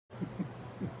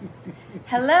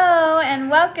Hello and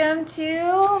welcome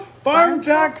to Farm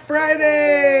Talk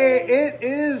Friday. It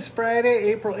is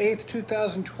Friday, April 8th,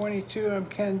 2022. I'm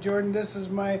Ken Jordan. This is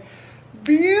my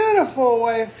beautiful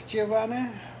wife,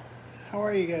 Giovanna. How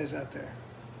are you guys out there?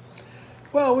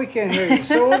 Well, we can't hear you,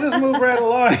 so we'll just move right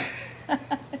along.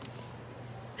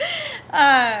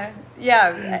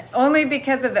 Yeah, only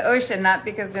because of the ocean, not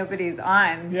because nobody's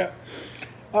on. Yeah.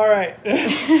 All right.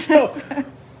 So,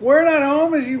 we're not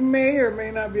home, as you may or may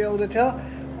not be able to tell.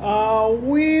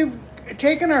 We've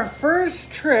taken our first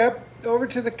trip over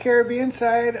to the Caribbean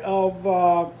side of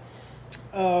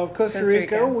Costa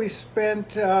Rica. We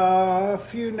spent a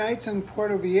few nights in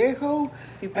Puerto Viejo.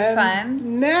 Super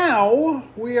fun. Now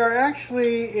we are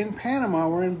actually in Panama.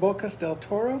 We're in Bocas del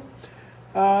Toro.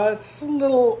 It's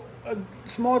a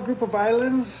small group of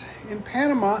islands in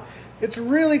Panama. It's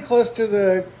really close to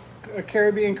the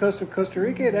Caribbean coast of Costa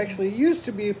Rica. It actually used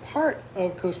to be part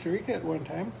of Costa Rica at one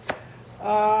time.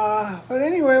 But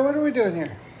anyway, what are we doing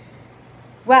here?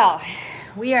 Well,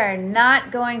 we are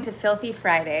not going to Filthy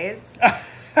Fridays,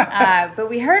 but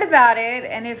we heard about it,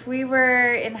 and if we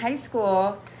were in high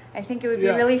school, I think it would be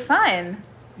really fun.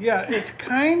 Yeah, it's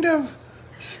kind of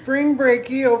spring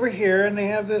breaky over here, and they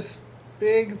have this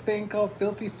big thing called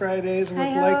Filthy Fridays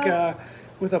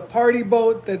with a party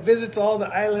boat that visits all the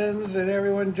islands, and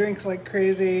everyone drinks like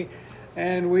crazy.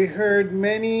 And we heard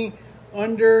many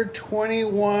under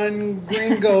 21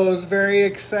 gringos very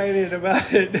excited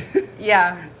about it.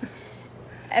 Yeah.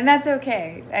 And that's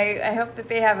okay. I hope that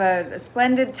they have a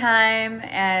splendid time.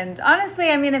 And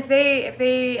honestly, I mean, if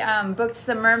they booked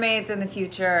some mermaids in the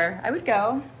future, I would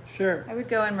go. Sure. I would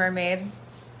go in mermaid.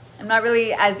 I'm not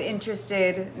really as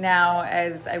interested now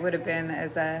as I would have been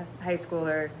as a high school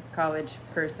or college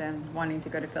person wanting to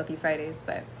go to Filthy Fridays,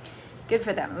 but good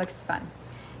for them. It looks fun.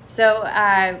 So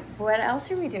what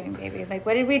else are we doing, baby? Like,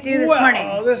 what did we do this morning?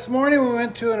 Well, this morning we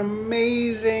went to an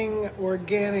amazing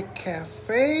organic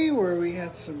cafe where we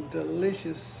had some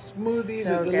delicious smoothies,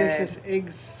 a delicious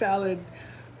egg salad,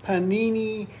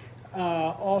 panini,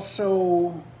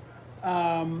 also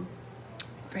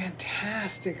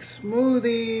fantastic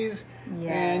smoothies.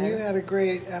 Yes. And you had a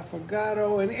great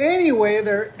affogato. And anyway,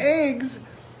 their eggs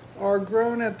are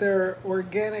grown at their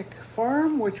organic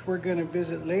farm, which we're going to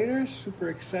visit later. Super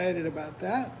excited about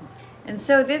that. And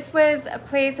so this was a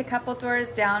place a couple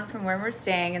doors down from where we're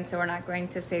staying, and so we're not going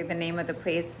to say the name of the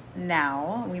place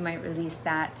now. We might release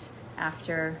that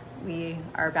after we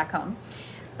are back home.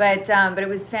 But it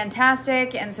was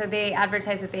fantastic, and so they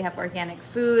advertise that they have organic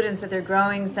food, and so they're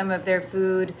growing some of their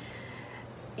food.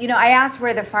 You know, I asked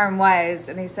where the farm was,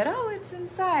 and they said, oh, it's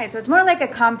inside. So it's more like a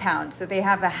compound. So they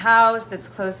have a house that's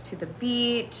close to the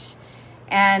beach.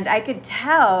 And I could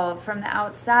tell from the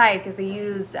outside, because they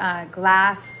use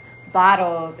glass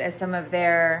bottles as some of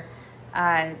their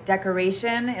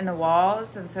decoration in the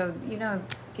walls. And so, you know,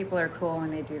 people are cool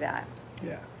when they do that.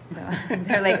 Yeah. So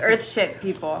they're like earth shit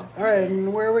people. All right,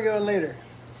 and where are we going later?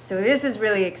 So this is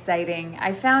really exciting.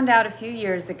 I found out a few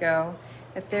years ago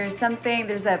that there's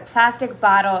a plastic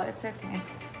bottle, it's okay,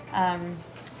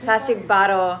 plastic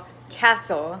bottle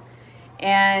castle.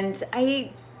 And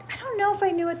I don't know if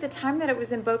I knew at the time that it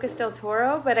was in Bocas del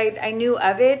Toro, but I knew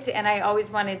of it, and I always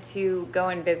wanted to go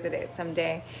and visit it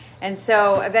someday. And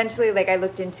so eventually, like, I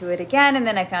looked into it again, and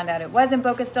then I found out it was in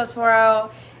Bocas del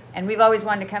Toro, and we've always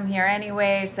wanted to come here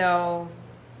anyway, so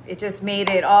it just made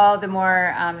it all the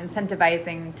more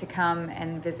incentivizing to come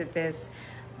and visit this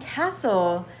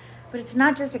castle. But it's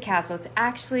not just a castle, it's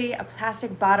actually a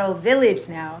plastic bottle village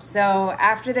now. So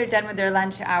after they're done with their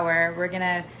lunch hour,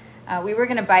 we were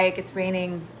gonna bike. It's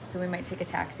raining, so we might take a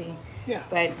taxi. Yeah.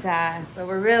 But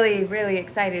we're really, really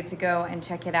excited to go and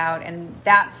check it out. And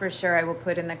that for sure I will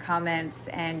put in the comments,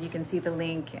 and you can see the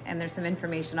link, and there's some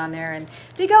information on there. And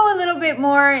they go a little bit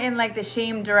more in like the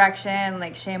shame direction,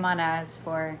 like shame on us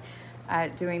for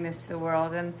doing this to the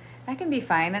world. And that can be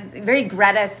fine, and very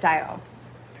Greta style.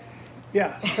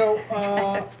 Yeah, so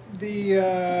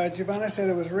Giovanna said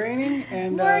it was raining,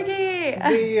 and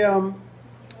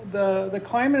the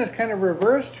climate is kind of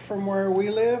reversed from where we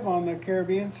live on the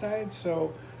Caribbean side,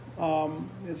 so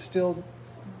it's still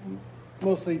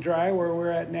mostly dry where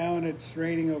we're at now, and it's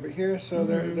raining over here, so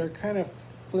they're kind of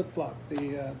flip-flop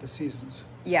the seasons.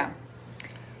 Yeah.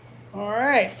 All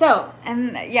right. So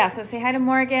say hi to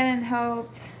Morgan and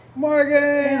Hope.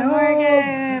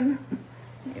 Morgan.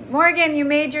 Morgan, you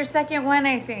made your second one,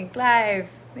 I think, live.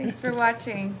 Thanks for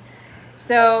watching.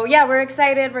 So, yeah, we're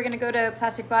excited. We're going to go to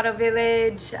Plastic Bottle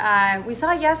Village. We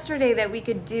saw yesterday that we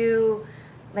could do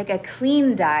like a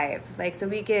clean dive. Like, so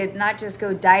we could not just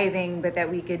go diving, but that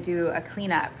we could do a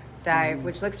cleanup dive,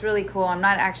 which looks really cool. I'm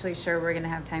not actually sure we're going to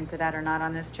have time for that or not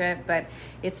on this trip, but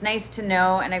it's nice to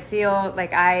know. And I feel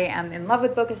like I am in love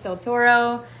with Bocas del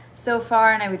Toro so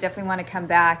far, and I would definitely want to come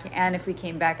back. And if we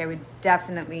came back, I would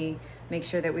definitely make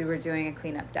sure that we were doing a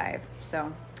cleanup dive.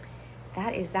 So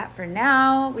that is that for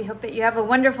now. We hope that you have a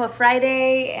wonderful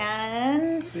Friday,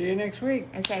 and see you next week.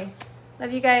 Okay.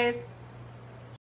 Love you guys.